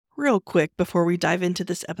real quick before we dive into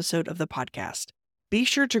this episode of the podcast. Be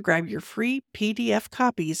sure to grab your free PDF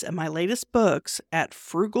copies of my latest books at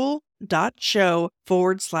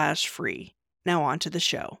frugal.show/free. Now on to the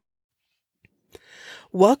show.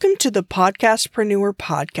 Welcome to the Podcastpreneur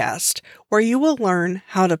Podcast, where you will learn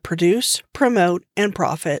how to produce, promote, and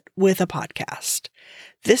profit with a podcast.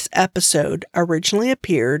 This episode originally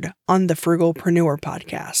appeared on the Frugalpreneur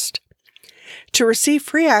Podcast. To receive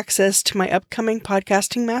free access to my upcoming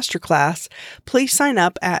podcasting masterclass, please sign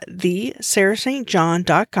up at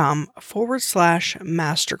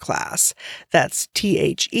thesarahstjohn.com/masterclass. That's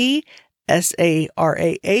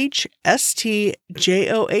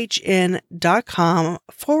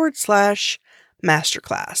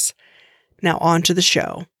THESARAHSTJOHN.com/masterclass. Now on to the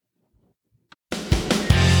show.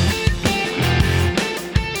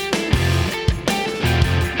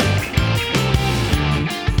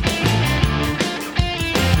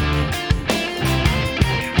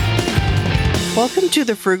 Welcome to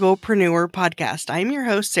the Frugalpreneur Podcast. I am your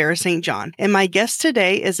host, Sarah St. John, and my guest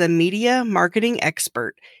today is a media marketing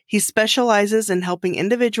expert. He specializes in helping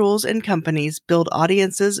individuals and companies build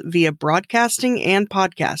audiences via broadcasting and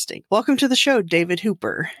podcasting. Welcome to the show, David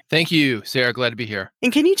Hooper. Thank you, Sarah. Glad to be here.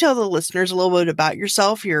 And can you tell the listeners a little bit about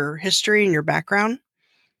yourself, your history, and your background?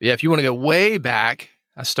 Yeah, if you want to go way back,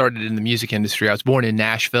 I started in the music industry. I was born in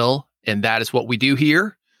Nashville, and that is what we do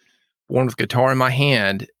here. Born with guitar in my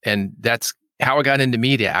hand, and that's how I got into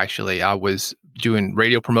media, actually. I was doing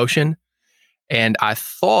radio promotion, and I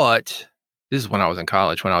thought, this is when I was in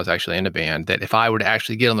college, when I was actually in a band, that if I were to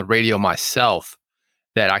actually get on the radio myself,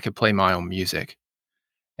 that I could play my own music.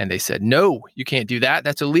 And they said, no, you can't do that.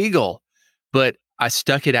 That's illegal. But I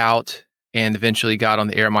stuck it out and eventually got on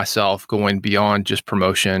the air myself, going beyond just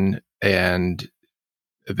promotion. And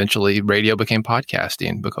eventually radio became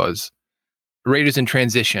podcasting because radio's in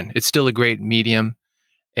transition. It's still a great medium.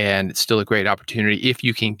 And it's still a great opportunity if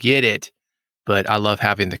you can get it. But I love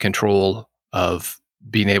having the control of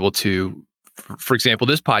being able to, for example,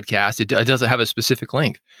 this podcast, it doesn't have a specific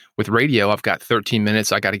length. With radio, I've got 13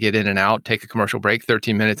 minutes. I got to get in and out, take a commercial break,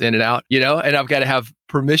 13 minutes in and out, and I've got to have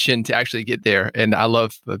permission to actually get there. And I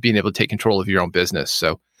love being able to take control of your own business.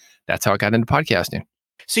 So that's how I got into podcasting.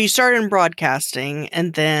 So you started in broadcasting,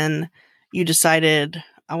 and then you decided,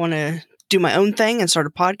 I want to do my own thing and start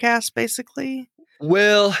a podcast, basically?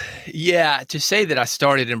 Well, yeah, to say that I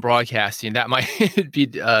started in broadcasting, that might be,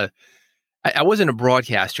 I wasn't a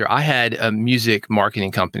broadcaster. I had a music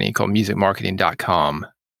marketing company called musicmarketing.com.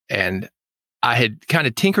 And I had kind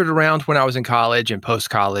of tinkered around when I was in college and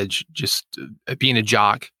post-college, just being a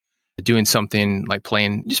jock, doing something like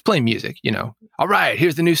playing music, All right,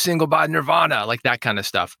 here's the new single by Nirvana, like that kind of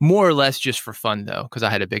stuff. More or less just for fun, though, because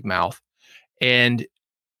I had a big mouth. And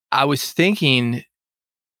I was thinking,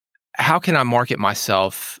 how can I market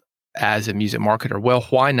myself as a music marketer? Well,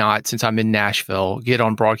 why not, since I'm in Nashville, get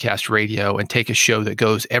on broadcast radio and take a show that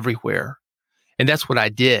goes everywhere? And that's what I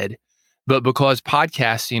did. But because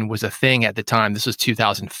podcasting was a thing at the time, this was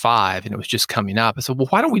 2005, and it was just coming up, I said, well,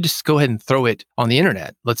 why don't we just go ahead and throw it on the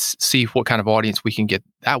internet? Let's see what kind of audience we can get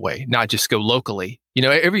that way, not just go locally.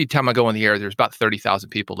 Every time I go on the air, there's about 30,000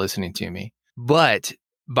 people listening to me. But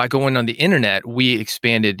by going on the internet, we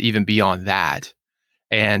expanded even beyond that.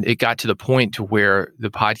 And it got to the point to where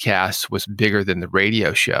the podcast was bigger than the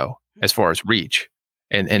radio show as far as reach,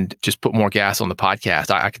 and just put more gas on the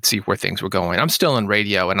podcast. I could see where things were going. I'm still in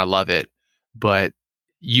radio and I love it, but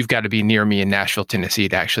you've got to be near me in Nashville, Tennessee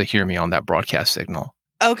to actually hear me on that broadcast signal.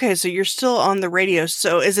 Okay, so you're still on the radio.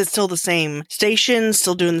 So is it still the same station,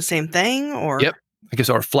 still doing the same thing? Or Yep. I guess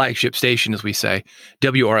our flagship station, as we say,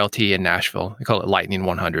 WRLT in Nashville. They call it Lightning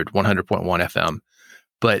 100.1 FM.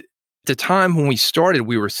 But at the time when we started,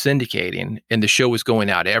 we were syndicating and the show was going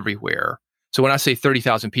out everywhere. So when I say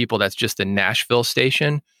 30,000 people, that's just the Nashville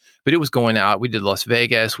station, but it was going out. We did Las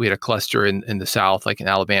Vegas. We had a cluster in the South, like in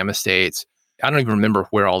Alabama states. I don't even remember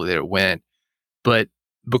where all of it went, but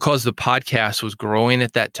because the podcast was growing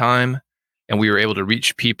at that time and we were able to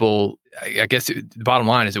reach people, I guess the bottom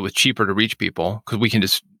line is it was cheaper to reach people because we can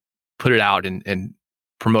just put it out and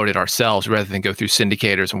promote it ourselves rather than go through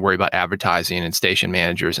syndicators and worry about advertising and station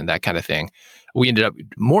managers and that kind of thing. We ended up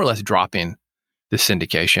more or less dropping the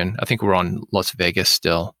syndication. I think we're on Las Vegas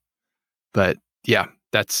still, but yeah,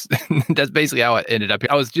 that's basically how it ended up.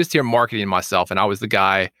 I was just here marketing myself, and I was the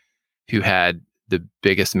guy who had the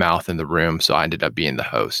biggest mouth in the room, so I ended up being the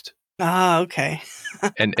host. Ah, okay.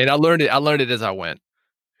 and I learned it as I went.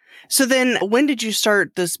 So then, when did you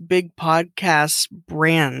start this big podcast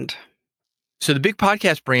brand? So the big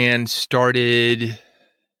podcast brand started,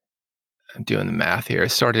 I'm doing the math here, it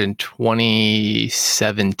started in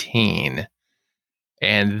 2017.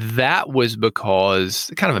 And that was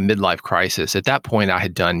because kind of a midlife crisis. At that point, I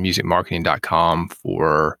had done musicmarketing.com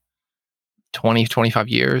for 20, 25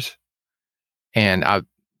 years. And I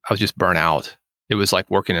was just burnt out. It was like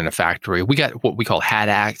working in a factory. We got what we call hat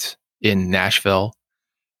acts in Nashville.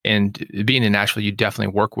 And being in Nashville, you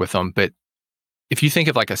definitely work with them. But if you think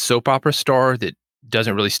of like a soap opera star that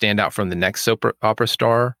doesn't really stand out from the next soap opera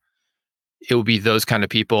star, it would be those kind of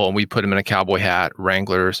people. And we put them in a cowboy hat,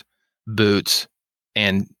 Wranglers, boots.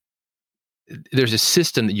 And there's a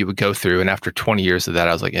system that you would go through. And after 20 years of that,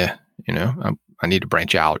 I was like, I need to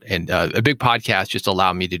branch out. And a big podcast just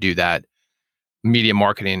allowed me to do that. Media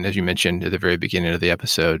marketing, as you mentioned at the very beginning of the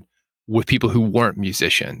episode, with people who weren't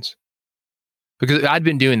musicians. Because I'd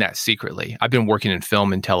been doing that secretly. I've been working in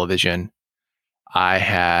film and television. I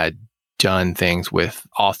had done things with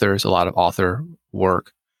authors, a lot of author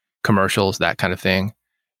work, commercials, that kind of thing.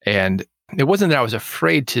 And it wasn't that I was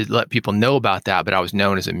afraid to let people know about that, but I was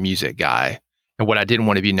known as a music guy. And what I didn't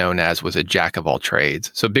want to be known as was a jack of all trades.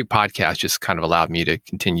 So Big Podcast just kind of allowed me to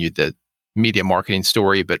continue the media marketing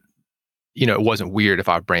story, but it wasn't weird if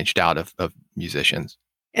I branched out of musicians.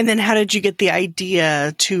 And then how did you get the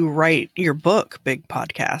idea to write your book, Big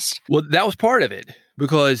Podcast? Well, that was part of it,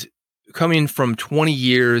 because coming from 20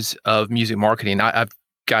 years of music marketing, I've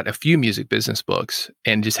got a few music business books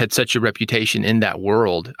and just had such a reputation in that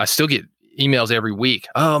world. I still get emails every week.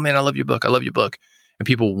 Oh man, I love your book. I love your book. And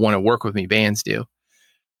people want to work with me, bands do.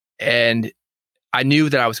 And I knew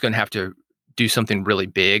that I was going to have to do something really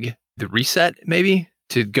big, the reset maybe,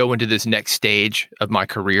 to go into this next stage of my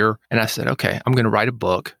career. And I said, okay, I'm going to write a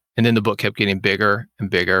book. And then the book kept getting bigger and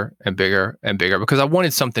bigger and bigger and bigger because I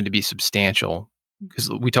wanted something to be substantial.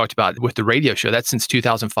 Because we talked about with the radio show, that's since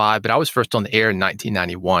 2005, but I was first on the air in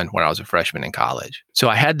 1991 when I was a freshman in college. So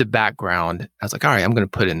I had the background. I was like, all right, I'm going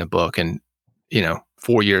to put it in the book. And,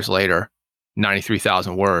 4 years later,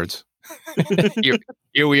 93,000 words.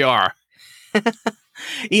 here we are.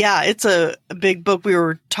 Yeah, it's a big book. We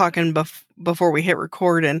were talking before we hit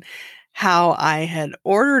record and how I had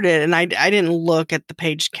ordered it, and I didn't look at the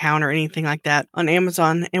page count or anything like that on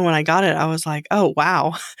Amazon. And when I got it, I was like, "Oh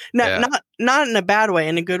wow!" Not in a bad way,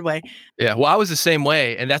 in a good way. Yeah, well, I was the same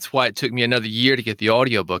way, and that's why it took me another year to get the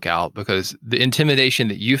audiobook out, because the intimidation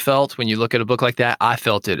that you felt when you look at a book like that, I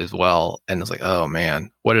felt it as well, and I was like, "Oh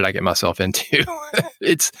man, what did I get myself into?"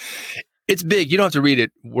 It's big. You don't have to read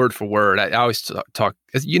it word for word. I always talk,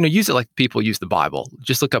 use it like people use the Bible.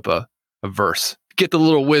 Just look up a verse. Get the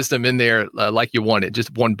little wisdom in there like you want it,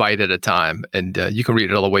 just one bite at a time. And you can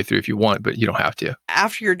read it all the way through if you want, but you don't have to.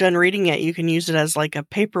 After you're done reading it, you can use it as like a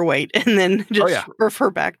paperweight and then just refer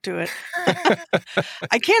back to it.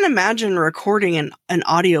 I can't imagine recording an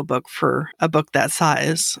audiobook for a book that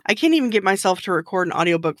size. I can't even get myself to record an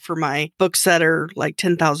audiobook for my books that are like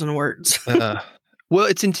 10,000 words. Well,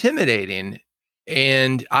 it's intimidating.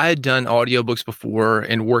 And I had done audiobooks before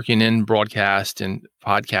and working in broadcast and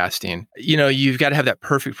podcasting. You've got to have that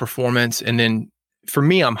perfect performance. And then for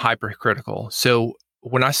me, I'm hypercritical. So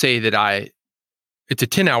when I say that it's a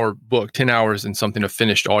 10-hour book, 10 hours and something of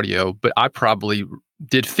finished audio, but I probably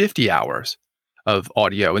did 50 hours of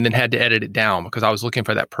audio and then had to edit it down because I was looking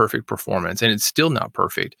for that perfect performance, and it's still not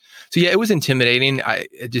perfect. So yeah, it was intimidating. I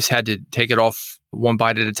just had to take it off one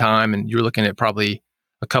bite at a time, and you're looking at probably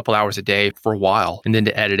a couple hours a day for a while, and then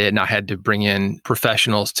to edit it. And I had to bring in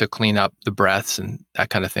professionals to clean up the breaths and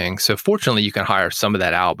that kind of thing. So fortunately, you can hire some of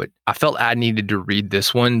that out. But I felt I needed to read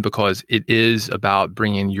this one because it is about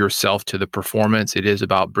bringing yourself to the performance. It is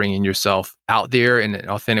about bringing yourself out there in an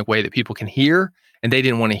authentic way that people can hear. And they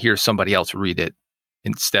didn't want to hear somebody else read it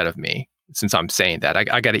instead of me. Since I'm saying that,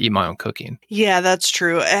 I got to eat my own cooking. Yeah, that's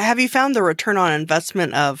true. Have you found the return on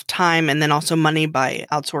investment of time and then also money by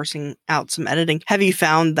outsourcing out some editing? Have you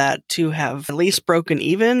found that to have at least broken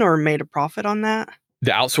even or made a profit on that?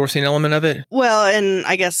 The outsourcing element of it? Well, and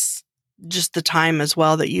I guess just the time as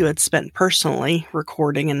well that you had spent personally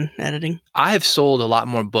recording and editing. I have sold a lot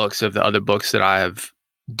more books of the other books that I have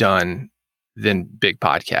done than Big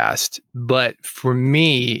Podcast. But for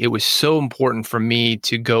me, it was so important for me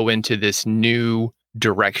to go into this new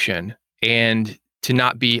direction and to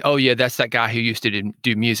not be, oh yeah, that's that guy who used to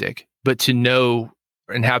do music, but to know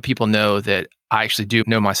and have people know that I actually do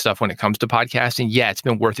know my stuff when it comes to podcasting. Yeah, it's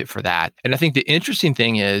been worth it for that. And I think the interesting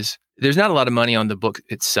thing is there's not a lot of money on the book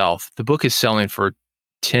itself. The book is selling for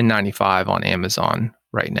 $10.95 on Amazon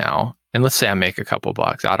right now. And let's say I make a couple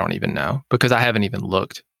bucks. I don't even know because I haven't even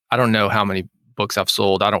looked. I don't know how many books I've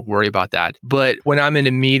sold. I don't worry about that. But when I'm in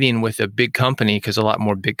a meeting with a big company, because a lot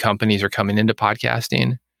more big companies are coming into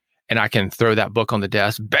podcasting, and I can throw that book on the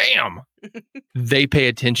desk, bam, they pay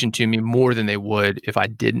attention to me more than they would if I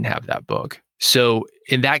didn't have that book. So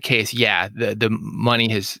in that case, yeah, the money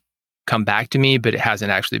has come back to me, but it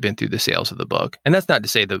hasn't actually been through the sales of the book. And that's not to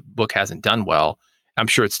say the book hasn't done well. I'm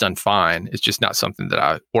sure it's done fine. It's just not something that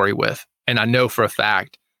I worry with. And I know for a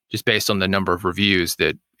fact, just based on the number of reviews,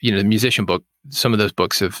 that, the musician book, some of those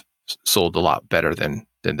books have sold a lot better than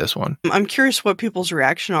this one. I'm curious what people's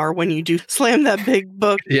reaction are when you do slam that big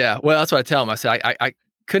book. Yeah, well, that's what I tell them. I say, I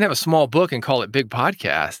couldn't have a small book and call it Big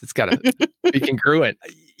Podcast. It's got to be congruent.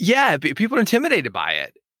 Yeah, people are intimidated by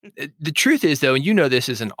it. The truth is, though, and this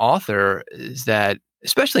as an author, is that,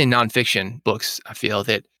 especially in nonfiction books, I feel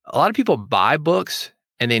that a lot of people buy books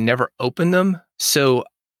and they never open them. So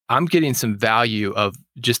I'm getting some value of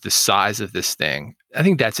just the size of this thing. I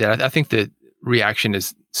think that's it. I think the reaction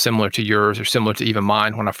is similar to yours or similar to even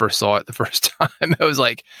mine when I first saw it the first time. I was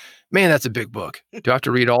like, man, that's a big book. Do I have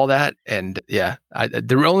to read all that? And yeah,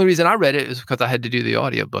 the only reason I read it is because I had to do the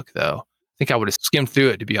audiobook, though. I think I would have skimmed through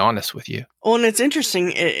it, to be honest with you. Well, and it's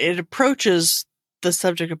interesting. It approaches the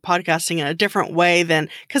subject of podcasting in a different way than,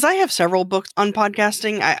 because I have several books on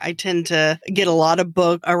podcasting. I tend to get a lot of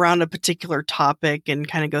books around a particular topic and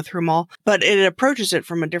kind of go through them all, but it approaches it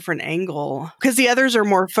from a different angle because the others are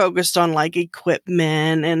more focused on like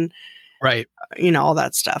equipment and right, all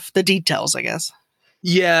that stuff, the details, I guess.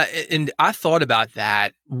 Yeah. And I thought about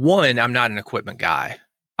that. One, I'm not an equipment guy.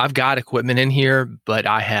 I've got equipment in here, but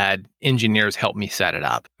I had engineers help me set it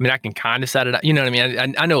up. I mean, I can kind of set it up. You know what I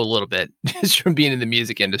mean? I know a little bit just from being in the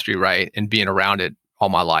music industry, right? And being around it all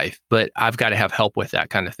my life, but I've got to have help with that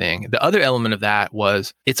kind of thing. The other element of that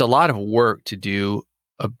was it's a lot of work to do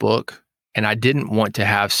a book. And I didn't want to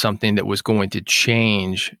have something that was going to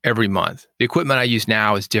change every month. The equipment I use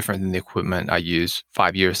now is different than the equipment I used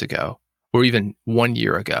 5 years ago, or even 1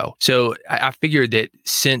 year ago. So I figured that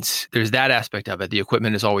since there's that aspect of it, the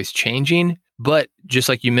equipment is always changing. But just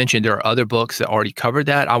like you mentioned, there are other books that already covered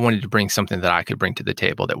that. I wanted to bring something that I could bring to the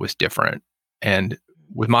table that was different. And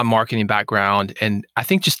with my marketing background, and I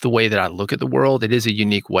think just the way that I look at the world, it is a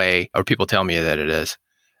unique way, or people tell me that it is.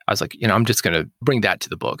 I was like, I'm just going to bring that to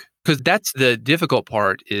the book. Because that's the difficult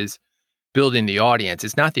part, is building the audience.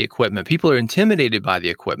 It's not the equipment. People are intimidated by the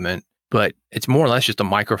equipment. But it's more or less just a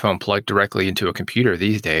microphone plugged directly into a computer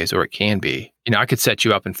these days, or it can be. I could set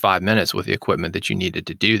you up in 5 minutes with the equipment that you needed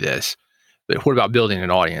to do this. But what about building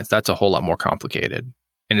an audience? That's a whole lot more complicated.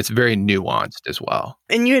 And it's very nuanced as well.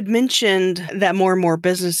 And you had mentioned that more and more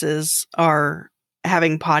businesses are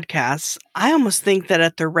having podcasts. I almost think that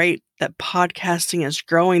at the rate that podcasting is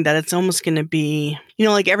growing, that it's almost going to be,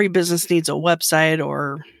 like every business needs a website,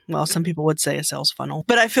 or, well, some people would say a sales funnel.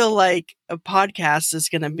 But I feel like a podcast is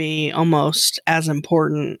going to be almost as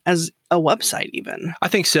important as a website even. I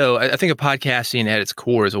think so. I think a podcasting at its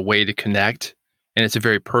core is a way to connect, and it's a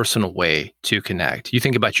very personal way to connect. You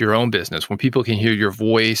think about your own business, when people can hear your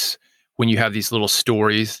voice, when you have these little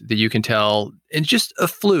stories that you can tell, and just a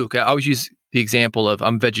fluke. I always use the example of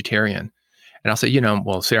I'm vegetarian. And I'll say,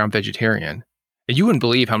 Sarah, I'm vegetarian. And you wouldn't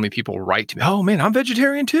believe how many people write to me, oh man, I'm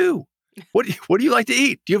vegetarian too. What do you like to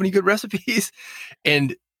eat? Do you have any good recipes?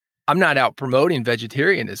 And I'm not out promoting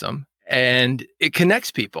vegetarianism, and it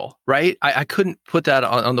connects people, right? I couldn't put that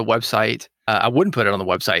on the website. I wouldn't put it on the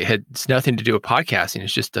website. It's nothing to do with podcasting.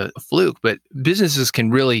 It's just a fluke. But businesses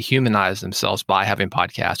can really humanize themselves by having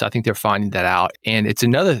podcasts. I think they're finding that out. And it's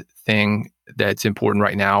another thing that's important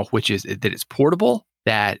right now, which is that it's portable,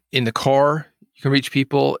 that in the car, you can reach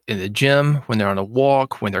people, in the gym, when they're on a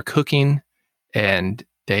walk, when they're cooking, and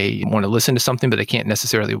they want to listen to something, but they can't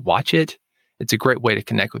necessarily watch it. It's a great way to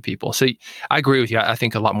connect with people. So I agree with you. I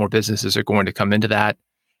think a lot more businesses are going to come into that.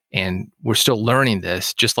 And we're still learning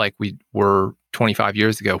this, just like we were 25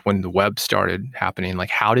 years ago when the web started happening, like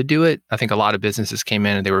how to do it. I think a lot of businesses came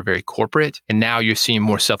in and they were very corporate. And now you're seeing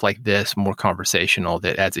more stuff like this, more conversational,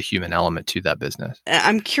 that adds a human element to that business.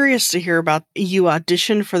 I'm curious to hear about, you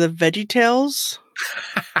auditioned for the VeggieTales?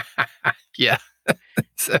 Yeah.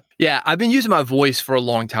 Yeah, I've been using my voice for a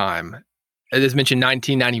long time. As mentioned,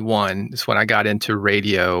 1991 is when I got into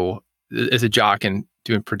radio as a jock and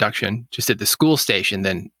doing production just at the school station,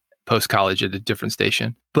 then post-college at a different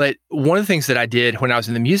station. But one of the things that I did when I was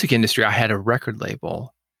in the music industry, I had a record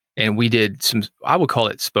label, and we did some, I would call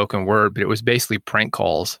it spoken word, but it was basically prank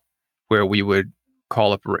calls where we would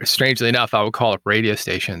call up, strangely enough, I would call up radio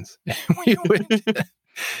stations.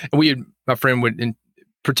 My friend would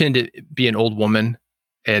pretend to be an old woman,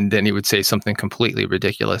 and then he would say something completely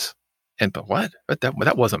ridiculous. But what? But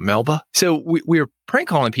that wasn't Melba. So we were prank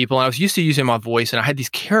calling people, and I was used to using my voice, and I had these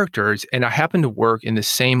characters, and I happened to work in the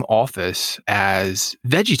same office as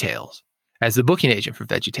VeggieTales. as the booking agent for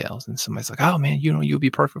VeggieTales. And somebody's like, oh man, you'll be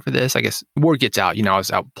perfect for this. I guess word gets out, I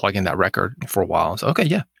was out plugging that record for a while. So, okay,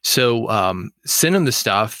 yeah. So send them the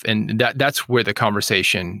stuff. And that's where the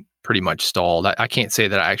conversation pretty much stalled. I can't say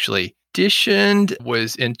that I actually auditioned,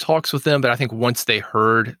 was in talks with them, but I think once they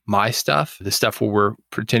heard my stuff, the stuff where we're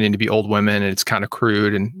pretending to be old women and it's kind of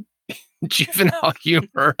crude and juvenile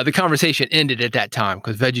humor, the conversation ended at that time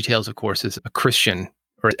because VeggieTales, of course, is a Christian,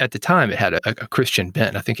 or at the time it had a Christian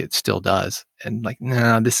bent. I think it still does. And like,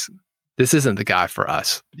 no, this isn't the guy for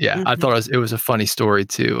us. Yeah, mm-hmm. I thought it was a funny story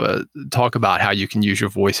to talk about how you can use your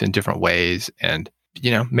voice in different ways. And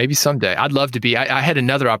maybe someday I'd love to be. I had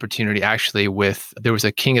another opportunity actually there was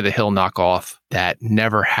a King of the Hill knockoff that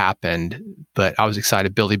never happened, but I was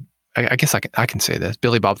excited. I guess I can say this.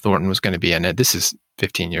 Billy Bob Thornton was going to be in it. This is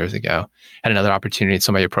 15 years ago. Had another opportunity.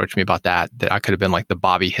 Somebody approached me about that I could have been like the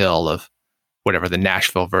Bobby Hill of whatever, the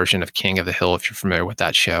Nashville version of King of the Hill, if you're familiar with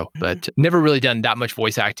that show. But never really done that much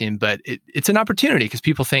voice acting, but it's an opportunity because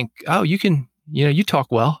people think, oh, you can, you talk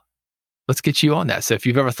well. Let's get you on that. So if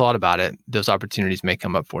you've ever thought about it, those opportunities may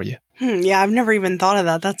come up for you. Yeah, I've never even thought of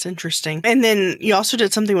that. That's interesting. And then you also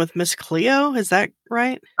did something with Miss Cleo. Is that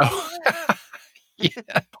right? Oh,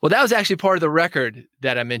 yeah. Well, that was actually part of the record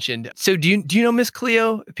that I mentioned. So do you know Miss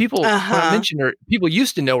Cleo? People mention her. People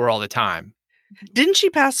used to know her all the time. Didn't she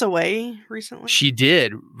pass away recently? She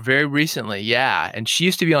did very recently. Yeah. And she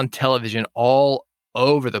used to be on television all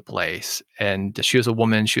over the place. And she was a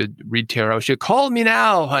woman. She would read tarot. She would call me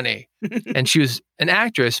now, honey. And she was an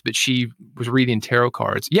actress, but she was reading tarot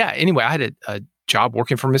cards. Yeah. Anyway, I had a job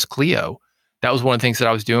working for Miss Cleo. That was one of the things that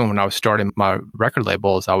I was doing when I was starting my record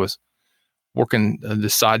label. Is I was working the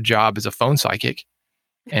side job as a phone psychic.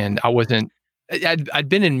 And I'd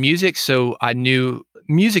been in music, so I knew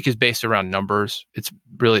music is based around numbers. It's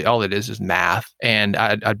really all it is math. And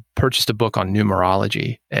I'd purchased a book on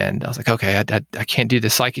numerology, and I was like, okay, I can't do the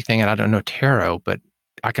psychic thing, and I don't know tarot, but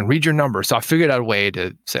I can read your numbers. So I figured out a way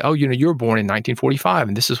to say, oh, you were born in 1945,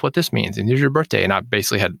 and this is what this means, and here's your birthday. And I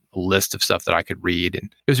basically had a list of stuff that I could read,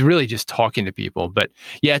 and it was really just talking to people. But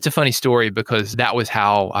yeah, it's a funny story because that was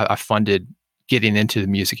how I funded getting into the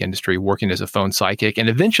music industry, working as a phone psychic. And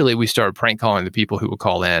eventually we started prank calling the people who would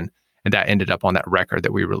call in. And that ended up on that record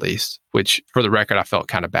that we released, which for the record, I felt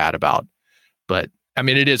kind of bad about. But I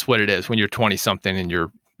mean, it is what it is when you're 20 something and you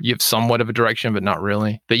have somewhat of a direction, but not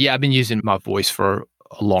really. But yeah, I've been using my voice for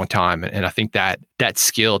a long time. And I think that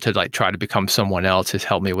skill to like try to become someone else has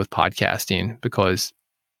helped me with podcasting, because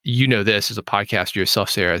this as a podcaster yourself,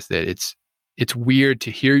 Sarah, is that it's weird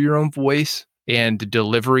to hear your own voice, and the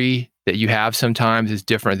delivery that you have sometimes is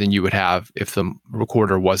different than you would have if the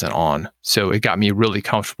recorder wasn't on. So it got me really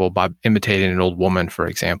comfortable by imitating an old woman, for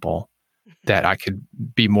example, that I could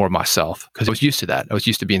be more myself, because I was used to that. I was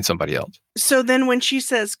used to being somebody else. So then when she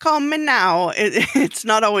says, call me now, it's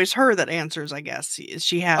not always her that answers, I guess.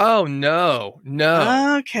 She has... Oh, no.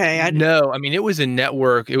 Okay. No, I mean, it was a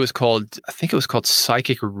network. I think it was called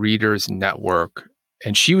Psychic Readers Network.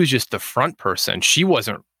 And she was just the front person. She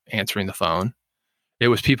wasn't answering the phone. It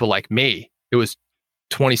was people like me. It was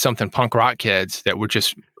 20-something punk rock kids that were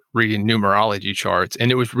just reading numerology charts. And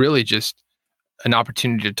it was really just an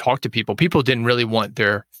opportunity to talk to people. People didn't really want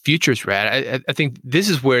their futures read. I think this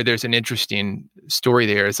is where there's an interesting story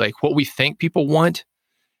there. It's like what we think people want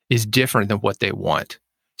is different than what they want.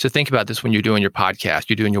 So think about this when you're doing your podcast,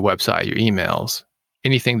 you're doing your website, your emails,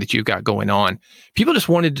 anything that you've got going on. People just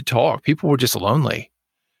wanted to talk. People were just lonely.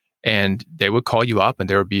 And they would call you up and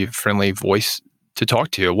there would be a friendly voice to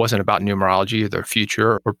talk to. It wasn't about numerology or their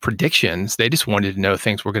future or predictions. They just wanted to know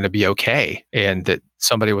things were going to be okay and that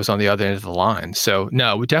somebody was on the other end of the line. So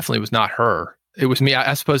no, it definitely was not her. It was me.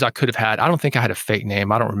 I suppose I could have had, I don't think I had a fake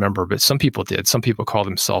name. I don't remember, but some people did. Some people call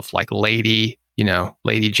themselves like Lady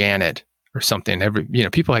Janet or something.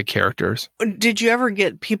 People had characters. Did you ever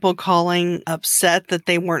get people calling upset that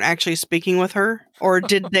they weren't actually speaking with her? Or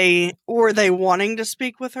were they wanting to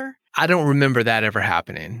speak with her? I don't remember that ever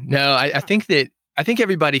happening. No, I think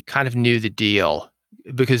everybody kind of knew the deal,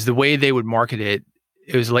 because the way they would market it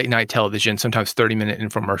was late night television, sometimes 30-minute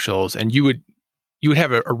infomercials, and you would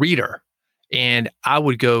have a reader, and I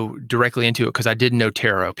would go directly into it because I didn't know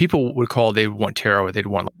tarot. People would call, they would want tarot, or they'd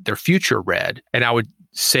want their future read, and I would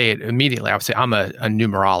say it immediately. I would say, I'm a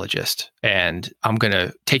numerologist, and I'm going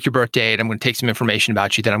to take your birth date. I'm going to take some information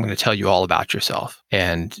about you. Then I'm going to tell you all about yourself.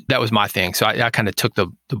 And that was my thing. So I kind of took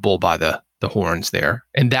the bull by the horns there,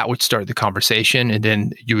 and that would start the conversation. And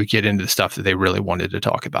then you would get into the stuff that they really wanted to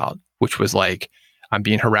talk about, which was like, I'm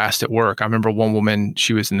being harassed at work. I remember one woman,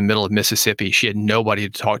 she was in the middle of Mississippi. She had nobody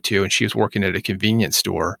to talk to, and she was working at a convenience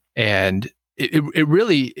store. And it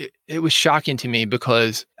really it was shocking to me,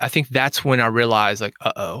 because I think that's when I realized, like,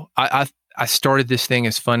 I started this thing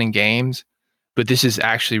as fun and games, but this is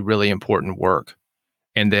actually really important work,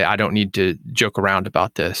 and that I don't need to joke around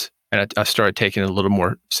about this. And I started taking it a little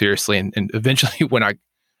more seriously, and eventually, when I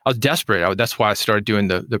was desperate, that's why I started doing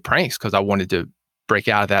the pranks, because I wanted to break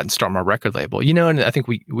out of that and start my record label. You know, and I think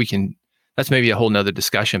we can. That's maybe a whole nother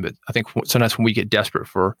discussion, but I think sometimes when we get desperate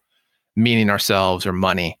for meaning ourselves or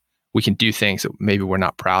money, we can do things that maybe we're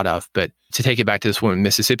not proud of. But to take it back to this woman in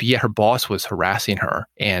Mississippi, yeah, her boss was harassing her.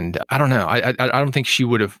 And I don't know. I don't think she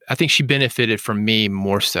would have, I think she benefited from me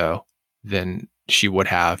more so than she would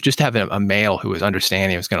have. Just having a male who was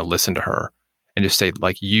understanding, was going to listen to her and just say,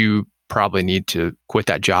 like, you probably need to quit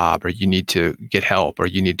that job, or you need to get help, or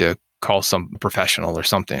you need to call some professional or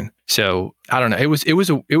something. So I don't know. It was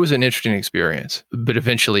an interesting experience, but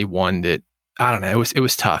eventually one that, I don't know, it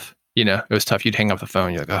was tough. You know, it was tough. You'd hang up the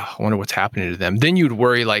phone. You're like, oh, I wonder what's happening to them. Then you'd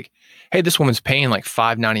worry, like, hey, this woman's paying like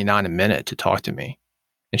 $5.99 a minute to talk to me,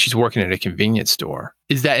 and she's working at a convenience store.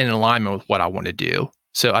 Is that in alignment with what I want to do?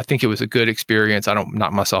 So I think it was a good experience. I don't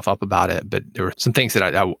knock myself up about it, but there were some things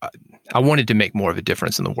that I wanted to make more of a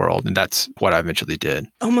difference in the world, and that's what I eventually did.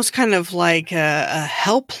 Almost kind of like a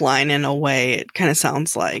helpline in a way. It kind of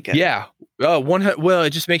sounds like. Yeah. Well,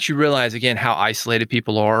 it just makes you realize again how isolated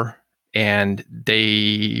people are. And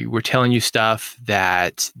they were telling you stuff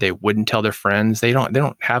that they wouldn't tell their friends. They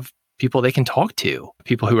don't have people they can talk to.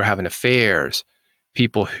 People who are having affairs,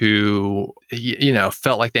 people who, you know,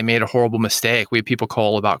 felt like they made a horrible mistake. We had people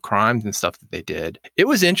call about crimes and stuff that they did. It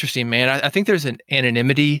was interesting, man. I think there's an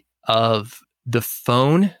anonymity of the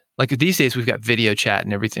phone. Like these days, we've got video chat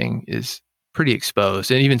and everything is pretty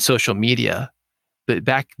exposed, and even social media. But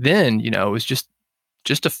back then, you know, it was just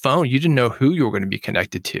a phone. You didn't know who you were going to be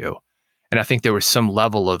connected to. And I think there was some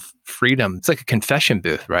level of freedom. It's like a confession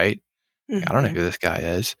booth, right? Mm-hmm. I don't know who this guy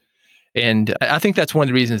is. And I think that's one of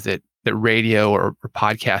the reasons that radio or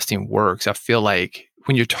podcasting works. I feel like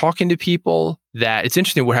when you're talking to people, that it's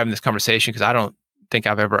interesting we're having this conversation, because I don't think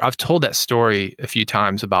I've told that story a few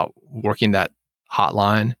times about working that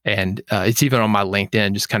hotline. And it's even on my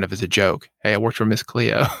LinkedIn, just kind of as a joke. Hey, I worked for Miss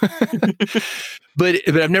Cleo. But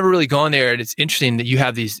I've never really gone there. And it's interesting that you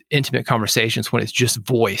have these intimate conversations when it's just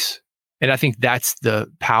voice. And I think that's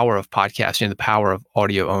the power of podcasting, the power of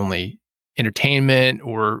audio only entertainment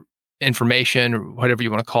or information, or whatever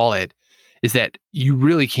you want to call it, is that you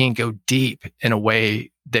really can go deep in a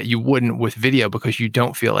way that you wouldn't with video, because you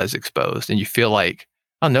don't feel as exposed, and you feel like,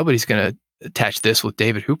 oh, nobody's going to attach this with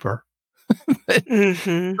David Hooper.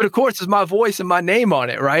 Mm-hmm. But of course, it's my voice and my name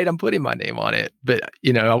on it, right? I'm putting my name on it. But,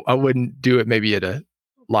 you know, I wouldn't do it maybe at a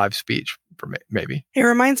live speech. Maybe. It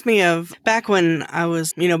reminds me of back when I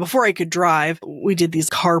was, you know, before I could drive, we did these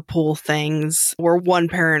carpool things where one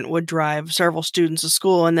parent would drive several students to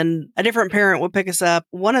school, and then a different parent would pick us up.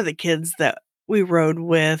 One of the kids that we rode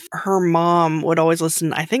with, her mom would always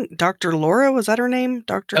listen. I think Dr. Laura, was that her name?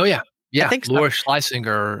 Dr. Oh, yeah. Yeah. I think so. Laura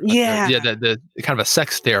Schleisinger. Yeah. The kind of a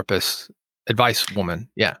sex therapist, advice woman.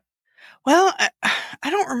 Yeah. Well,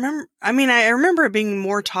 I don't remember. I mean, I remember it being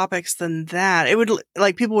more topics than that. It would,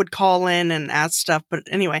 like, people would call in and ask stuff. But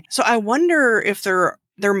anyway, so I wonder if there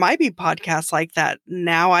might be podcasts like that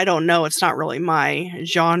now. I don't know. It's not really my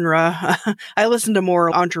genre. I listen to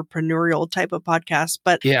more entrepreneurial type of podcasts.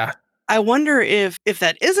 But yeah, I wonder if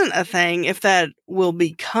that isn't a thing, if that will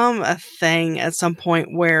become a thing at some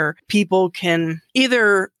point where people can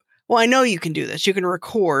either... Well, I know you can do this. You can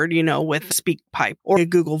record, you know, with SpeakPipe or a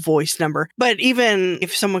Google Voice number. But even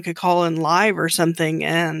if someone could call in live or something,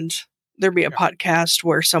 and there'd be a podcast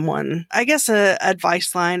where someone, I guess, a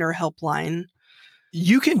advice line or helpline.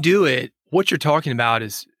 You can do it. What you're talking about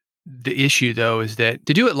is the issue, though, is that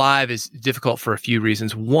to do it live is difficult for a few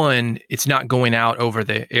reasons. One, it's not going out over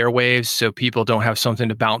the airwaves, so people don't have something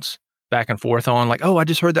to bounce back and forth on. Like, oh, I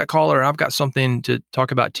just heard that caller, and I've got something to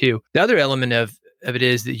talk about too. The other element of it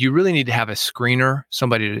is that you really need to have a screener,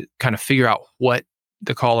 somebody to kind of figure out what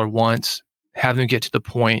the caller wants, have them get to the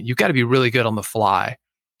point. You've got to be really good on the fly.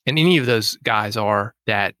 And any of those guys are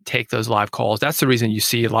that take those live calls. That's the reason you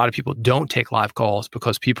see a lot of people don't take live calls,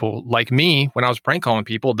 because people like me, when I was prank calling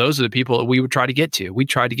people, those are the people that we would try to get to. We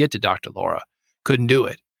tried to get to Dr. Laura, couldn't do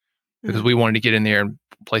it because we wanted to get in there and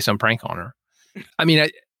play some prank on her. I mean,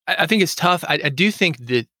 I think it's tough. I do think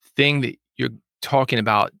the thing that you're talking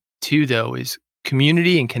about too, though, is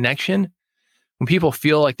community and connection. When people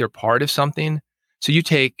feel like they're part of something. So you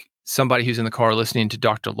take somebody who's in the car listening to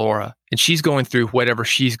Dr. Laura, and she's going through whatever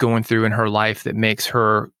she's going through in her life that makes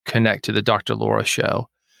her connect to the Dr. Laura show.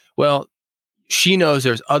 Well, she knows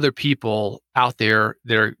there's other people out there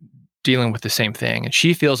that are dealing with the same thing. And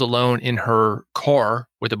she feels alone in her car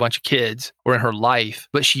with a bunch of kids or in her life,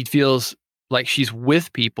 but she feels like she's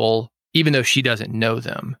with people even though she doesn't know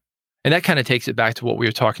them. And that kind of takes it back to what we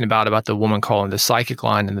were talking about the woman calling the psychic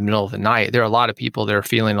line in the middle of the night. There are a lot of people that are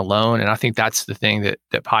feeling alone. And I think that's the thing that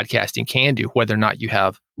podcasting can do, whether or not you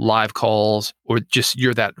have live calls or just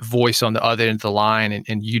you're that voice on the other end of the line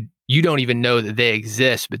and you don't even know that they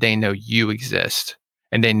exist, but they know you exist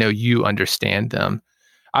and they know you understand them.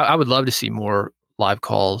 I would love to see more live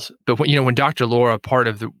calls. But when Dr. Laura, part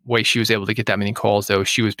of the way she was able to get that many calls, though,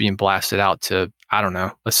 she was being blasted out to, I don't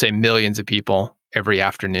know, let's say millions of people every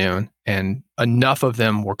afternoon. And enough of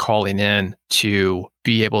them were calling in to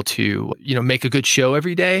be able to, make a good show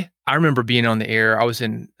every day. I remember being on the air. I was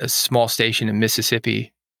in a small station in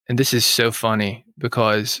Mississippi. And this is so funny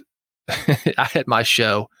because I had my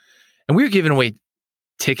show and we were giving away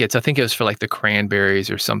tickets. I think it was for like the Cranberries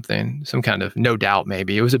or something, some kind of No Doubt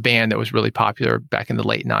maybe. It was a band that was really popular back in the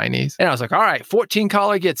late 90s. And I was like, all right, 14th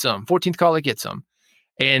caller gets them. 14th caller gets them.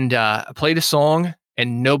 And I played a song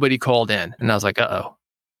and nobody called in. And I was like, uh-oh,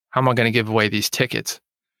 how am I going to give away these tickets?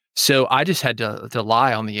 So I just had to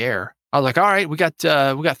lie on the air. I was like, all right, we got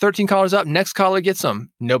 13 callers up. Next caller gets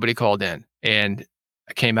them. Nobody called in. And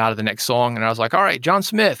I came out of the next song and I was like, all right, John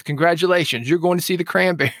Smith, congratulations. You're going to see the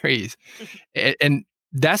Cranberries. And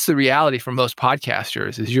that's the reality for most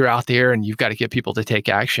podcasters is you're out there and you've got to get people to take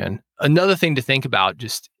action. Another thing to think about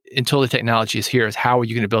just until the technology is here is how are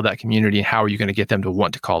you going to build that community and how are you going to get them to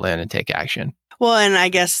want to call in and take action? Well, and I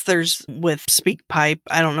guess there's with SpeakPipe,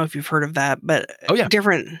 I don't know if you've heard of that, but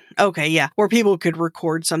okay, yeah, where people could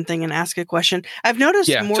record something and ask a question. I've noticed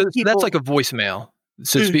more people. So that's like a voicemail.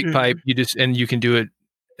 So SpeakPipe, you can do it,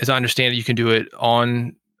 as I understand it, you can do it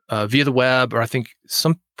on via the web, or I think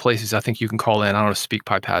some places I think you can call in. I don't know if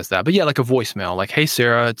SpeakPipe has that, but yeah, like a voicemail, like, hey,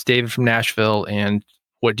 Sarah, it's David from Nashville, and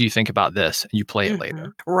what do you think about this? And you play it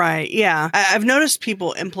later. Right. Yeah. I've noticed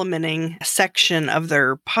people implementing a section of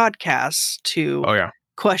their podcasts to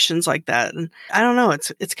questions like that. And I don't know,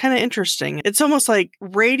 it's kind of interesting. It's almost like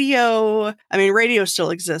radio. I mean, radio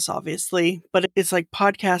still exists, obviously, but it's like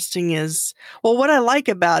podcasting is, well, what I like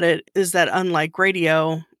about it is that unlike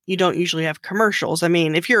radio, you don't usually have commercials. I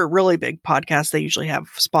mean, if you're a really big podcast, they usually have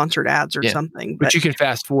sponsored ads or something. But you can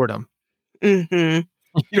fast forward them. Mm-hmm.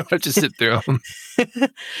 You don't have to sit through them.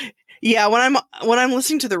 Yeah, when I'm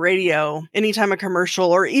listening to the radio, anytime a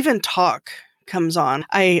commercial or even talk comes on,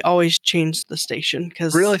 I always change the station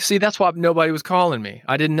because really, see, that's why nobody was calling me.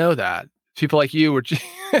 I didn't know that. People like you were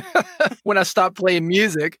when I stopped playing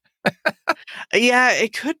music. Yeah,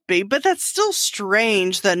 it could be, but that's still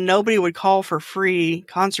strange that nobody would call for free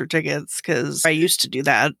concert tickets because I used to do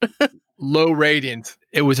that. Low ratings.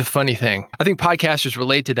 It was a funny thing. I think podcasters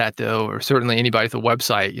relate to that though, or certainly anybody with a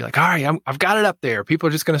website. You're like, all right, I've got it up there. People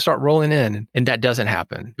are just going to start rolling in, and that doesn't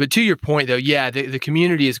happen. But to your point though, yeah, the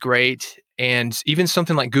community is great. And even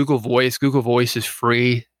something like Google Voice is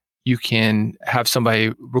free. You can have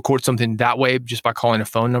somebody record something that way just by calling a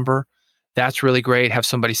phone number. That's really great. Have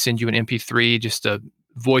somebody send you an MP3, just a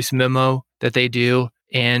voice memo that they do.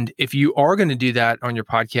 And if you are going to do that on your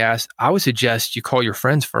podcast, I would suggest you call your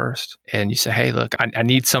friends first and you say, hey, look, I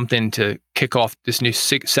need something to kick off this new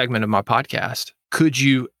segment of my podcast. Could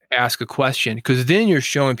you ask a question? Because then you're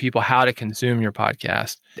showing people how to consume your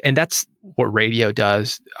podcast. And that's what radio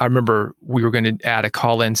does. I remember we were going to add a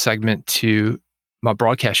call-in segment to my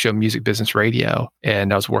broadcast show, Music Business Radio.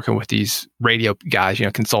 And I was working with these radio guys,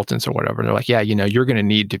 consultants or whatever. And they're like, yeah, you're going to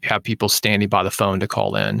need to have people standing by the phone to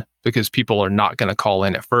call in because people are not going to call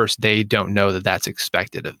in at first. They don't know that that's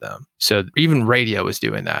expected of them. So even radio is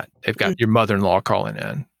doing that. They've got your mother-in-law calling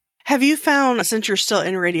in. Have you found, since you're still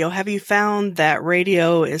in radio, have you found that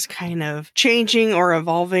radio is kind of changing or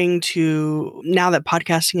evolving to now that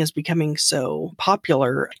podcasting is becoming so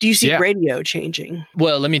popular? Do you see radio changing?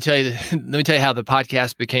 Well, let me tell you how the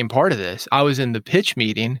podcast became part of this. I was in the pitch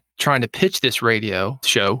meeting trying to pitch this radio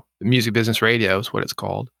show. Music Business Radio is what it's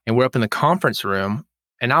called. And we're up in the conference room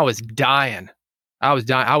and I was dying. I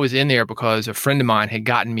was in there because a friend of mine had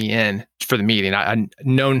gotten me in for the meeting. I'd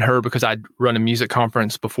known her because I'd run a music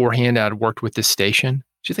conference beforehand. I'd worked with this station.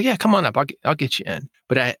 She's like, yeah, come on up. I'll get you in.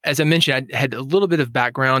 But as I mentioned, I had a little bit of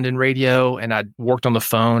background in radio and I'd worked on the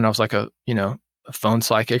phone. I was like a phone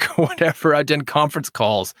psychic or whatever. I'd done conference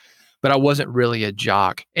calls, but I wasn't really a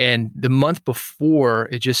jock. And the month before,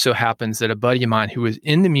 it just so happens that a buddy of mine who was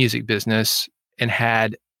in the music business and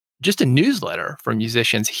had just a newsletter for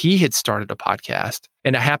musicians, he had started a podcast.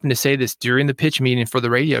 And I happened to say this during the pitch meeting for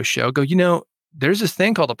the radio show, there's this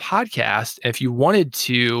thing called a podcast. If you wanted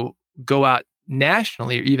to go out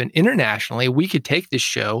nationally or even internationally, we could take this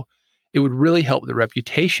show. It would really help the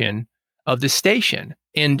reputation of the station.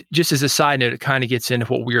 And just as a side note, it kind of gets into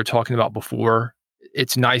what we were talking about before.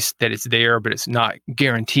 It's nice that it's there, but it's not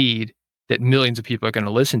guaranteed that millions of people are going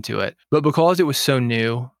to listen to it. But because it was so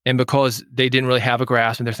new and because they didn't really have a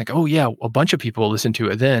grasp and they're thinking, oh yeah, a bunch of people listen to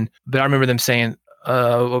it then. But I remember them saying,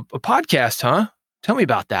 a podcast, huh? Tell me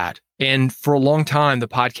about that. And for a long time, the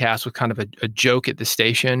podcast was kind of a joke at the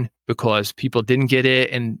station because people didn't get it.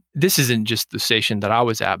 And this isn't just the station that I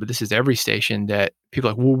was at, but this is every station that people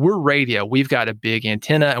are like, well, we're radio. We've got a big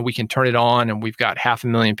antenna and we can turn it on and we've got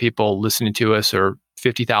 500,000 people listening to us or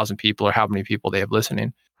 50,000 people or how many people they have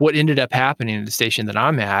listening. What ended up happening at the station that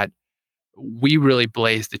I'm at, we really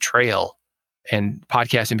blazed the trail and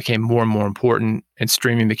podcasting became more and more important and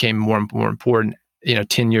streaming became more and more important.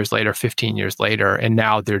 10 years later, 15 years later, and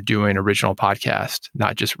now they're doing original podcast,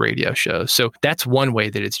 not just radio shows. So that's one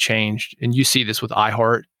way that it's changed. And you see this with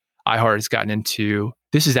iHeart. iHeart has gotten into,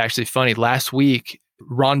 this is actually funny. Last week,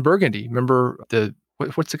 Ron Burgundy, remember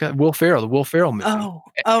what's the guy? Will Ferrell, the Will Ferrell movie. Oh,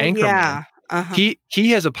 Anchorman. Yeah. Uh-huh.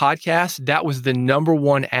 He has a podcast. That was the number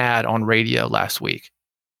one ad on radio last week,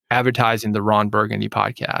 advertising the Ron Burgundy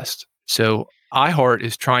podcast. So iHeart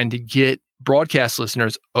is trying to get broadcast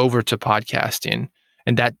listeners over to podcasting.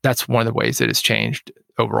 And that's one of the ways that it's changed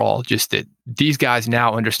overall, just that these guys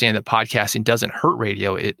now understand that podcasting doesn't hurt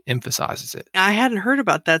radio, it emphasizes it. I hadn't heard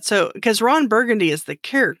about that. So, because Ron Burgundy is the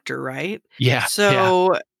character, right? Yeah. So now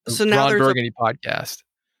Ron there's Burgundy podcast.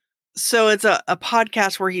 So it's a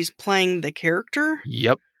podcast where he's playing the character?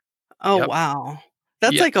 Yep. Oh, Yep. wow.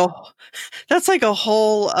 That's like a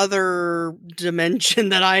whole other dimension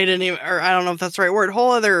that I didn't even, or I don't know if that's the right word,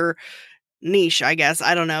 whole other niche, I guess.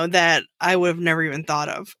 I don't know, that I would have never even thought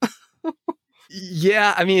of.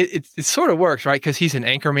 Yeah, I mean, it sort of works, right? Because he's an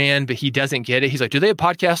anchor man, but he doesn't get it. He's like, do they have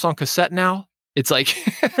podcasts on cassette now? It's like,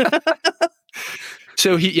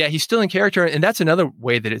 so he's still in character. And that's another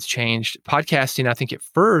way that it's changed. Podcasting, I think at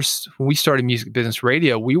first, when we started Music Business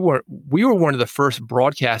Radio, we were one of the first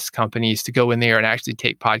broadcast companies to go in there and actually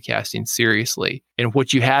take podcasting seriously. And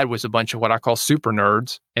what you had was a bunch of what I call super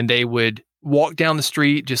nerds, and they would walk down the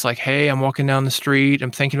street just like, hey, I'm walking down the street. I'm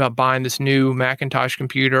thinking about buying this new Macintosh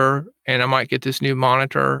computer and I might get this new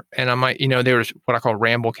monitor and I might, there was what I call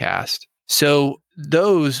Ramblecast. So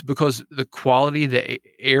those, because the quality, the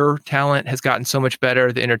air talent has gotten so much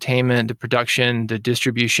better, the entertainment, the production, the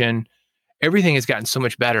distribution, everything has gotten so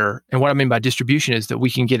much better. And what I mean by distribution is that we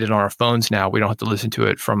can get it on our phones now. We don't have to listen to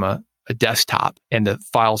it from a desktop and the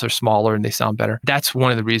files are smaller and they sound better. That's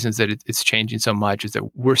one of the reasons that it's changing so much, is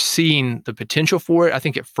that we're seeing the potential for it. I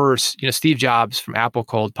think at first, Steve Jobs from Apple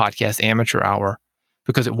called podcast amateur hour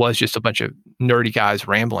because it was just a bunch of nerdy guys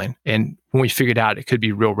rambling. And when we figured out it could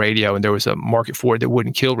be real radio and there was a market for it that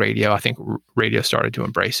wouldn't kill radio, I think radio started to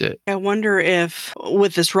embrace it. I wonder if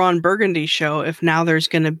with this Ron Burgundy show, if now there's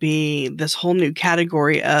going to be this whole new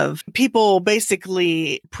category of people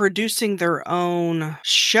basically producing their own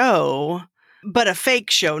show, but a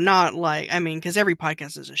fake show, not like, because every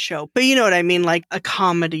podcast is a show, but you know what I mean? Like a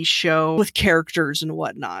comedy show with characters and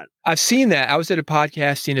whatnot. I've seen that. I was at a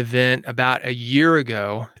podcasting event about a year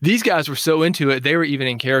ago. These guys were so into it, they were even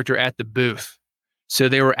in character at the booth. So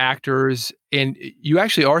they were actors, and you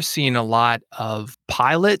actually are seeing a lot of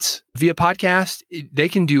pilots via podcast. They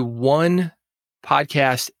can do one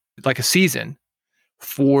podcast, like a season,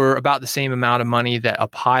 for about the same amount of money that a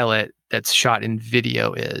pilot that's shot in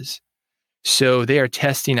video is. So they are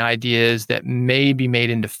testing ideas that may be made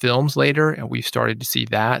into films later, and we've started to see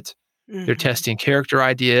that. Mm-hmm. They're testing character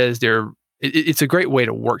ideas. It's a great way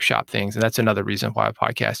to workshop things, and that's another reason why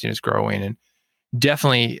podcasting is growing. And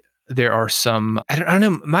definitely, there are some. I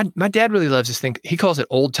don't know. My dad really loves this thing. He calls it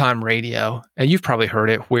old time radio, and you've probably heard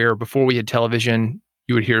it. Where before we had television,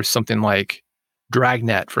 you would hear something like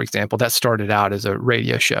Dragnet, for example. That started out as a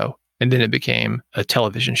radio show, and then it became a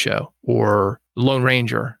television show, or Lone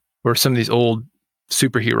Ranger, or some of these old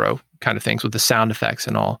superhero kind of things with the sound effects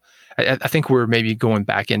and all. I think we're maybe going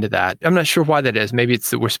back into that. I'm not sure why that is. Maybe it's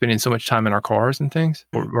that we're spending so much time in our cars and things,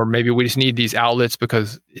 or maybe we just need these outlets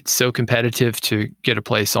because it's so competitive to get a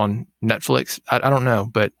place on Netflix. I don't know.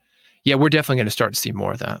 But yeah, we're definitely going to start to see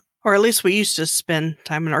more of that. Or at least we used to spend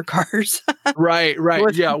time in our cars. Right.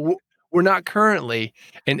 Yeah. We're not currently.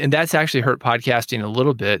 And that's actually hurt podcasting a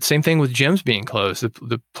little bit. Same thing with gyms being closed.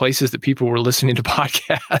 The places that people were listening to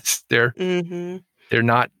podcasts, they're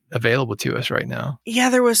not available to us right now. Yeah,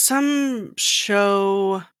 there was some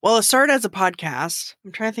show. Well, it started as a podcast.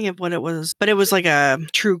 I'm trying to think of what it was, but it was like a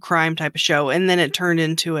true crime type of show. And then it turned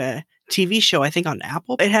into a TV show, I think on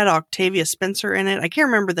Apple. It had Octavia Spencer in it. I can't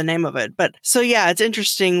remember the name of it. But so yeah, it's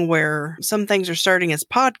interesting where some things are starting as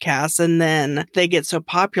podcasts and then they get so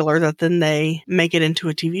popular that then they make it into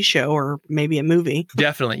a TV show or maybe a movie.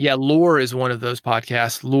 Definitely. Yeah. Lore is one of those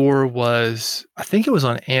podcasts. Lore was, I think it was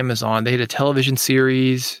on Amazon. They had a television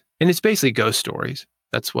series and it's basically ghost stories.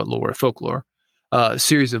 That's what lore, folklore, a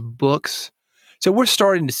series of books. So we're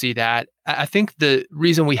starting to see that. I think the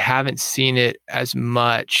reason we haven't seen it as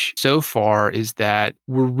much so far is that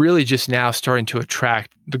we're really just now starting to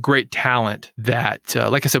attract the great talent that,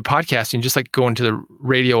 like I said, podcasting, just like going to the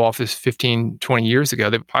radio office 15, 20 years ago,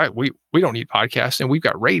 we don't need podcasting. We've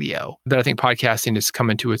got radio. But I think podcasting is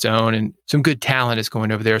coming to its own and some good talent is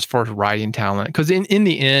going over there as far as writing talent. Because in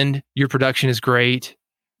the end, your production is great.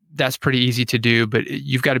 That's pretty easy to do, but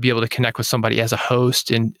you've got to be able to connect with somebody as a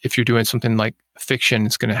host. And if you're doing something like fiction,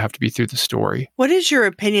 it's going to have to be through the story. What is your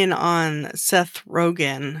opinion on Seth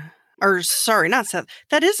Rogen? Or sorry, not Seth.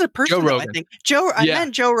 That is a person, Joe Rogan. I think. I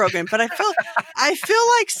meant Joe Rogan, but I feel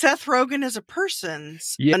like Seth Rogen is a person.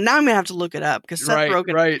 Yeah. And now I'm going to have to look it up because Seth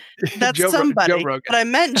Rogen, right. that's Joe somebody. Rogan. But I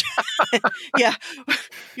meant, yeah,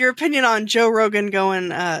 your opinion on Joe Rogan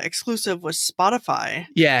going exclusive with Spotify.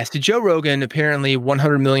 Yeah, so Joe Rogan, apparently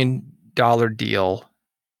 $100 million deal.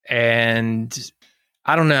 And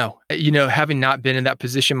I don't know, having not been in that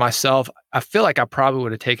position myself, I feel like I probably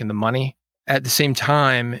would have taken the money. At the same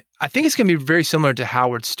time, I think it's going to be very similar to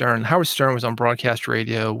Howard Stern. Howard Stern was on broadcast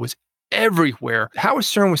radio, was everywhere. Howard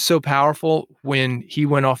Stern was so powerful when he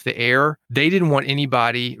went off the air. They didn't want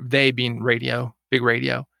anybody, they being radio, big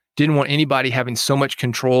radio, didn't want anybody having so much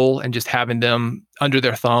control and just having them under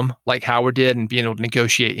their thumb like Howard did and being able to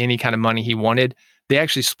negotiate any kind of money he wanted. They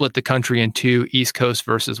actually split the country into East Coast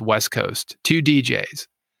versus West Coast, 2 DJs.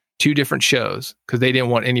 2 different shows because they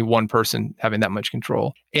didn't want any one person having that much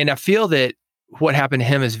control. And I feel that what happened to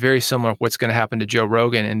him is very similar to what's going to happen to Joe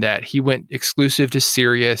Rogan in that he went exclusive to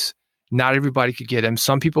Sirius. Not everybody could get him.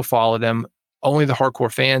 Some people followed him, only the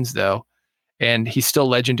hardcore fans though. And he's still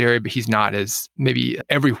legendary, but he's not as maybe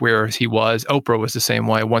everywhere as he was. Oprah was the same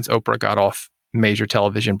way. Once Oprah got off major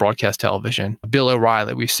television, broadcast television, Bill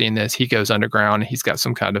O'Reilly, we've seen this. He goes underground. He's got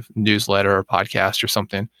some kind of newsletter or podcast or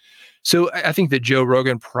something. So I think that Joe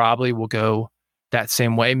Rogan probably will go that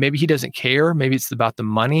same way. Maybe he doesn't care. Maybe it's about the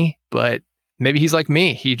money, but maybe he's like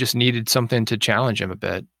me. He just needed something to challenge him a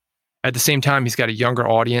bit. At the same time, he's got a younger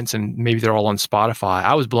audience and maybe they're all on Spotify.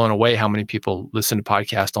 I was blown away how many people listen to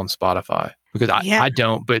podcasts on Spotify because I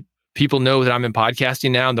don't, but people know that I'm in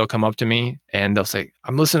podcasting now and they'll come up to me and they'll say,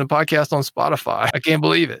 I'm listening to podcasts on Spotify. I can't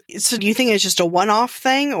believe it. So do you think it's just a one-off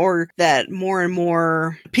thing or that more and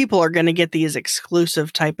more people are going to get these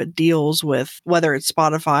exclusive type of deals with whether it's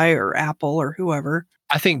Spotify or Apple or whoever?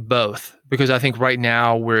 I think both, because I think right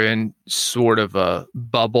now we're in sort of a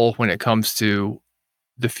bubble when it comes to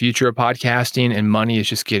the future of podcasting and money is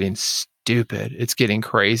just getting stupid. It's getting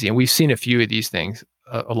crazy. And we've seen a few of these things,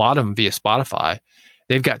 a lot of them via Spotify.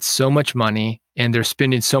 They've got so much money and they're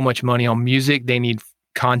spending so much money on music. They need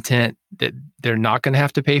content that they're not going to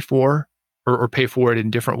have to pay for or pay for it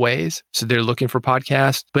in different ways. So they're looking for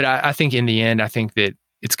podcasts. But I think in the end, I think that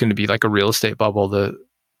it's going to be like a real estate bubble. The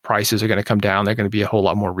prices are going to come down. They're going to be a whole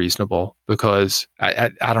lot more reasonable because I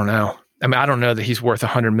don't know. I mean, I don't know that he's worth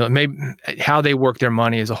 $100 million. Maybe how they work their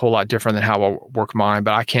money is a whole lot different than how I work mine,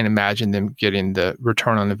 but I can't imagine them getting the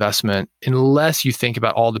return on investment unless you think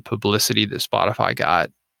about all the publicity that Spotify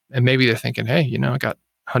got. And maybe they're thinking, hey, I got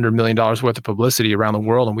 $100 million worth of publicity around the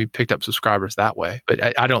world and we picked up subscribers that way.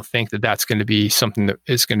 But I don't think that that's going to be something that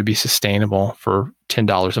is going to be sustainable for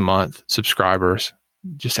 $10 a month subscribers.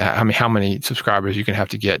 Just how many subscribers you can have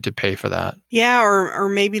to get to pay for that. Yeah, or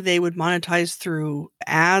maybe they would monetize through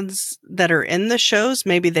ads that are in the shows.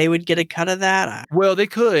 Maybe they would get a cut of that. Well, they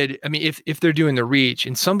could. I mean, if they're doing the reach,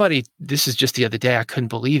 and somebody, this is just the other day, I couldn't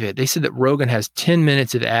believe it. They said that Rogan has 10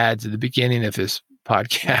 minutes of ads at the beginning of his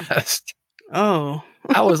podcast. Oh.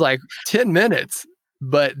 I was like, 10 minutes.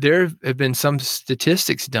 But there have been some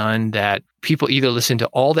statistics done that people either listen to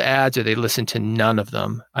all the ads or they listen to none of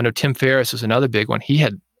them. I know Tim Ferriss was another big one. He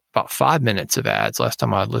had about 5 minutes of ads last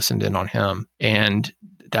time I listened in on him. And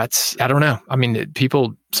that's, I don't know. I mean,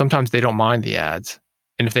 people, sometimes they don't mind the ads.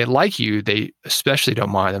 And if they like you, they especially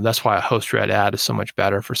don't mind them. That's why a host read ad is so much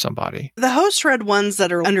better for somebody. The host read ones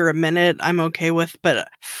that are under a minute, I'm okay with, but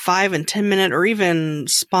 5 and 10 minute or even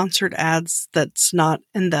sponsored ads that's not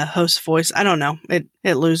in the host voice, I don't know.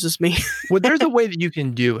 It loses me. Well, there's a way that you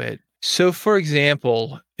can do it. So for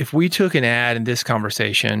example, if we took an ad in this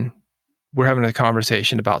conversation, we're having a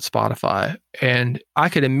conversation about Spotify, and I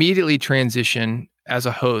could immediately transition as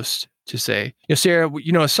a host to say, Sarah,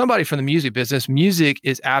 as somebody from the music business, music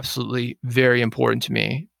is absolutely very important to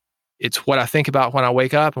me. It's what I think about when I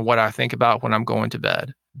wake up and what I think about when I'm going to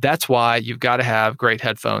bed. That's why you've got to have great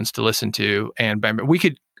headphones to listen to. And we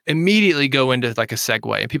could immediately go into like a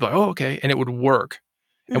segue and people are like, oh, okay. And it would work.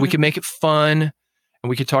 And we could make it fun. And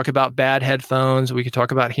we could talk about bad headphones. We could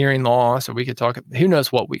talk about hearing loss, or we could talk, who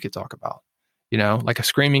knows what we could talk about, like a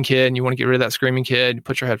screaming kid, and you want to get rid of that screaming kid, you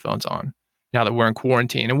put your headphones on now that we're in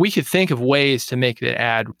quarantine. And we could think of ways to make the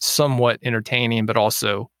ad somewhat entertaining, but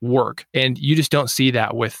also work. And you just don't see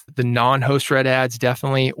that with the non-host read ads,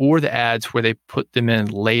 definitely, or the ads where they put them in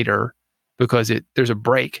later because there's a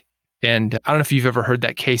break. And I don't know if you've ever heard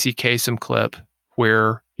that Casey Kasem clip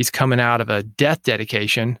where he's coming out of a death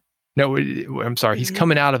dedication. No, I'm sorry. He's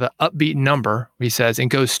coming out of an upbeat number, he says, and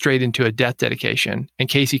goes straight into a death dedication. And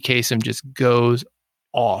Casey Kasem just goes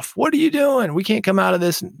off. What are you doing? We can't come out of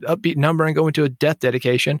this upbeat number and go into a death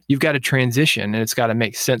dedication. You've got to transition, and it's got to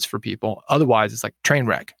make sense for people. Otherwise, it's like train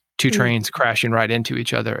wreck. Two trains crashing right into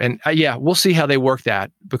each other. And we'll see how they work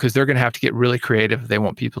that, because they're going to have to get really creative if they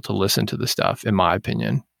want people to listen to the stuff, in my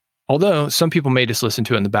opinion. Although some people may just listen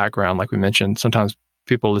to it in the background, like we mentioned. Sometimes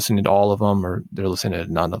people are listening to all of them, or they're listening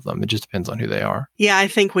to none of them. It just depends on who they are. Yeah, I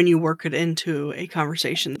think when you work it into a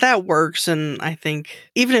conversation, that works. And I think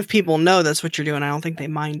even if people know that's what you're doing, I don't think they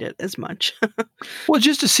mind it as much. Well,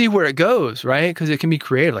 just to see where it goes, right? Because it can be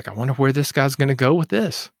creative. Like, I wonder where this guy's going to go with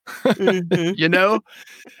this. Just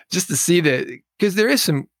to see that, because there is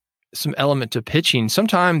some element to pitching.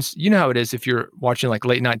 Sometimes, you know how it is if you're watching like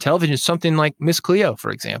late night television, something like Miss Cleo, for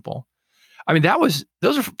example. I mean,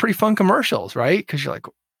 those are pretty fun commercials, right? Because you're like,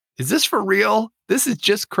 is this for real? This is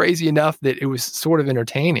just crazy enough that it was sort of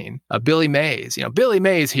entertaining. Billy Mays, Billy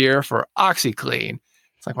Mays here for OxyClean.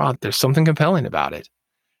 It's like, wow, there's something compelling about it.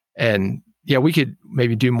 And yeah, we could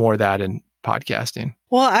maybe do more of that in podcasting.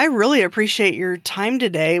 Well, I really appreciate your time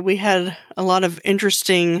today. We had a lot of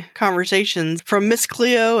interesting conversations from Miss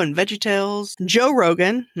Cleo and VeggieTales, Joe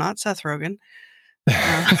Rogan, not Seth Rogen.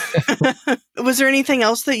 Was there anything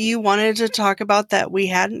else that you wanted to talk about that we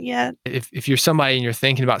hadn't yet? If you're somebody and you're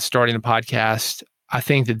thinking about starting a podcast, I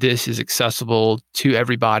think that this is accessible to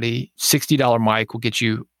everybody. $60 mic will get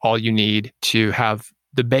you all you need to have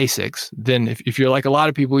the basics. Then if you're like a lot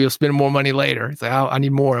of people, you'll spend more money later. It's like, I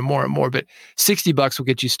need more and more and more. But $60 will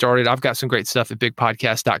get you started. I've got some great stuff at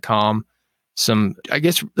bigpodcast.com.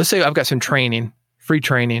 Let's say I've got some training, free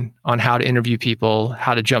training on how to interview people,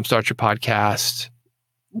 how to jumpstart your podcast,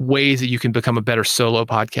 ways that you can become a better solo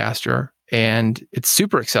podcaster. And it's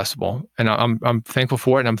super accessible. And I'm thankful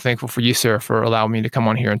for it. And I'm thankful for you, Sarah, for allowing me to come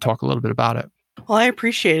on here and talk a little bit about it. Well, I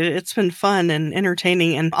appreciate it. It's been fun and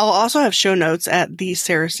entertaining. And I'll also have show notes at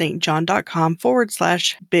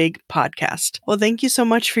thesarahstjohn.com/big podcast. Well, thank you so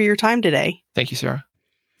much for your time today. Thank you, Sarah.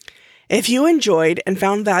 If you enjoyed and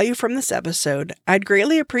found value from this episode, I'd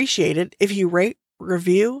greatly appreciate it if you rate,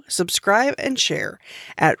 review, subscribe, and share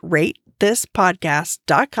at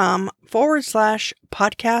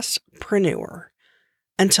ratethispodcast.com/podcastpreneur.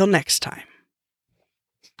 Until next time.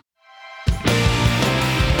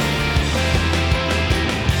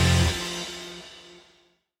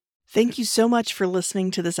 Thank you so much for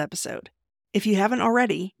listening to this episode. If you haven't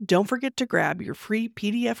already, don't forget to grab your free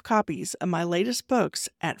PDF copies of my latest books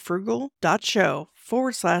at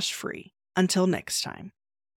frugal.show/free. Until next time.